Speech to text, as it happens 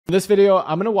In this video,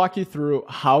 I'm going to walk you through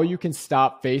how you can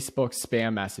stop Facebook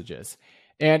spam messages.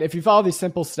 And if you follow these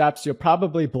simple steps, you'll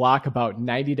probably block about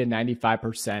 90 to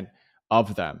 95%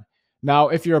 of them. Now,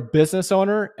 if you're a business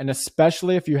owner, and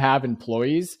especially if you have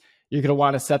employees, you're going to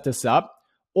want to set this up.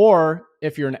 Or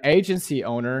if you're an agency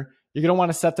owner, you're going to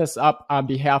want to set this up on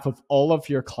behalf of all of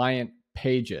your client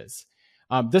pages.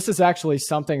 This is actually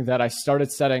something that I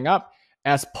started setting up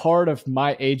as part of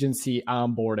my agency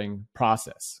onboarding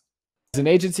process. As an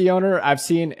agency owner, I've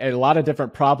seen a lot of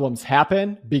different problems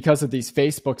happen because of these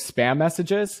Facebook spam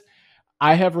messages.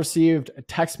 I have received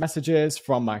text messages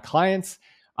from my clients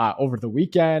over the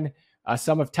weekend.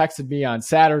 Some have texted me on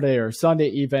Saturday or Sunday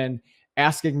even,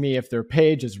 asking me if their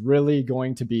page is really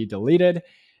going to be deleted.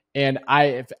 And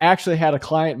I've actually had a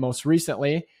client most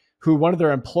recently who one of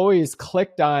their employees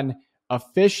clicked on a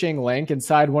phishing link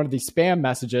inside one of these spam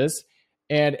messages,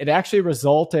 and it actually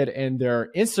resulted in their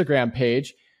Instagram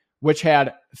page, which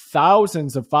had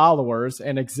thousands of followers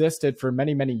and existed for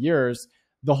many, many years.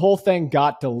 The whole thing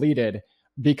got deleted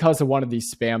because of one of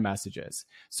these spam messages.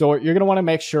 So you're going to want to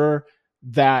make sure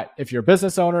that if you're a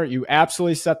business owner, you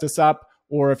absolutely set this up,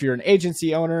 or if you're an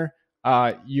agency owner,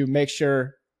 you make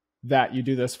sure that you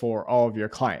do this for all of your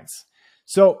clients.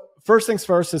 So first things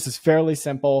first, this is fairly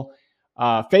simple.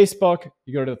 Facebook,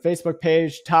 you go to the Facebook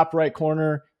page, top right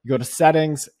corner, you go to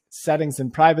settings, settings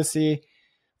and privacy.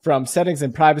 From settings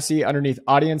and privacy, underneath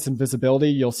audience and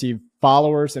visibility, you'll see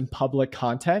followers and public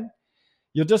content.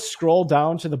 You'll just scroll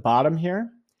down to the bottom here,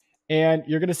 and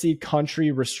you're going to see country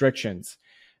restrictions.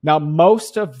 Now,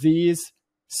 most of these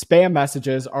spam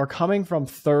messages are coming from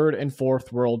third and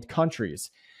fourth world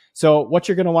countries. So what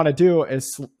you're going to want to do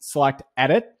is select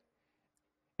edit,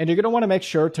 and you're going to want to make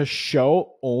sure to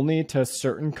show only to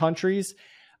certain countries.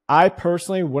 I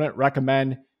personally wouldn't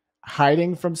recommend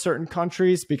hiding from certain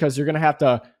countries because you're going to have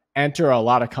to enter a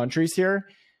lot of countries here.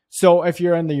 So if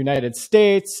you're in the United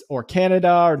States or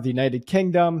Canada or the United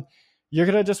Kingdom, you're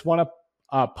going to just want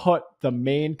to put the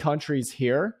main countries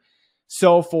here.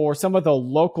 So for some of the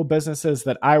local businesses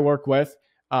that I work with,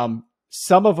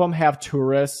 some of them have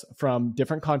tourists from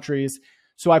different countries.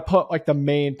 So I put like the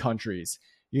main countries: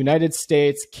 United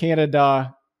States,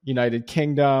 Canada, United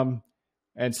Kingdom,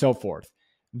 and so forth.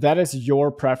 That is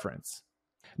your preference.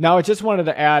 Now, I just wanted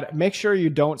to add, make sure you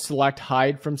don't select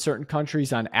hide from certain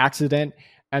countries on accident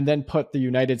and then put the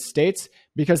United States,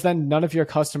 because then none of your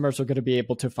customers are going to be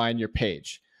able to find your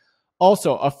page.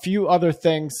 Also, a few other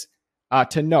things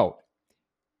to note.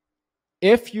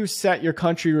 If you set your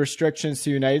country restrictions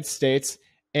to United States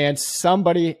and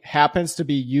somebody happens to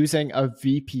be using a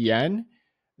VPN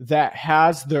that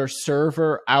has their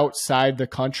server outside the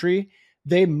country,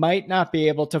 they might not be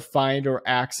able to find or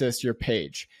access your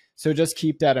page. So just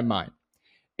keep that in mind.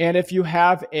 And if you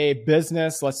have a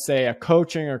business, let's say a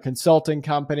coaching or consulting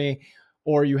company,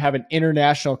 or you have an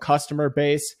international customer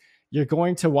base, you're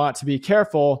going to want to be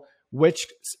careful which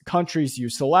countries you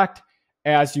select,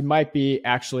 as you might be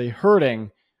actually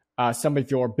hurting some of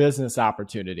your business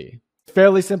opportunity.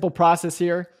 Fairly simple process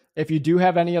here. If you do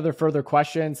have any other further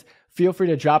questions, feel free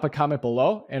to drop a comment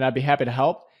below and I'd be happy to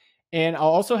help. And I'll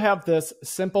also have this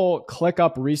simple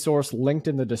ClickUp resource linked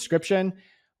in the description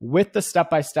with the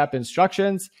step-by-step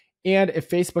instructions. And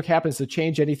if Facebook happens to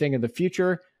change anything in the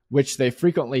future, which they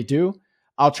frequently do,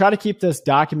 I'll try to keep this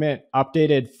document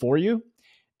updated for you.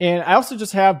 And I also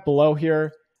just have below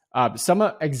here some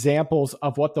examples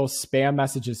of what those spam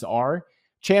messages are.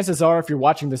 Chances are, if you're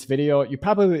watching this video, you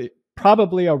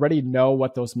probably already know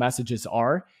what those messages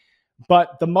are.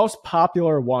 But the most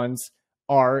popular ones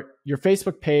are your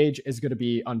Facebook page is going to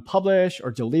be unpublished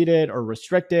or deleted or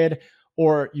restricted,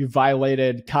 or you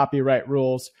violated copyright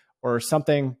rules or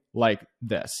something like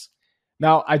this.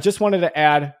 Now, I just wanted to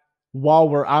add, while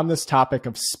we're on this topic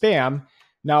of spam,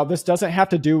 now this doesn't have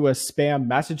to do with spam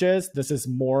messages. This is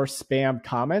more spam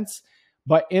comments.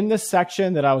 But in this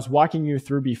section that I was walking you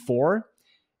through before,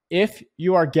 if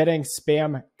you are getting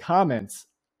spam comments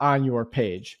on your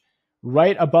page,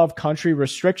 right above country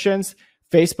restrictions,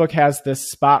 Facebook has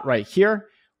this spot right here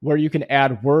where you can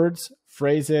add words,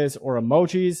 phrases, or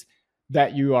emojis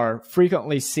that you are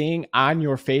frequently seeing on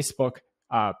your Facebook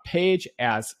page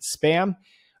as spam.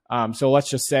 So let's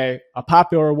just say a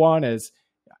popular one is,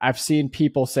 I've seen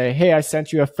people say, hey, I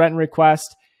sent you a friend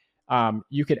request.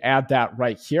 You could add that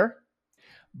right here.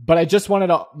 But I just wanted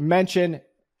to mention,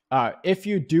 if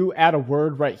you do add a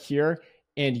word right here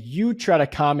and you try to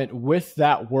comment with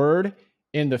that word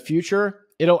in the future,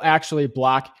 it'll actually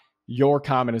block your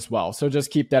comment as well. So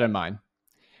just keep that in mind.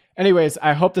 Anyways,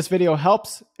 I hope this video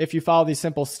helps. If you follow these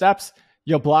simple steps,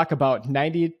 you'll block about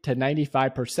 90 to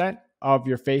 95% of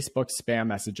your Facebook spam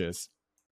messages.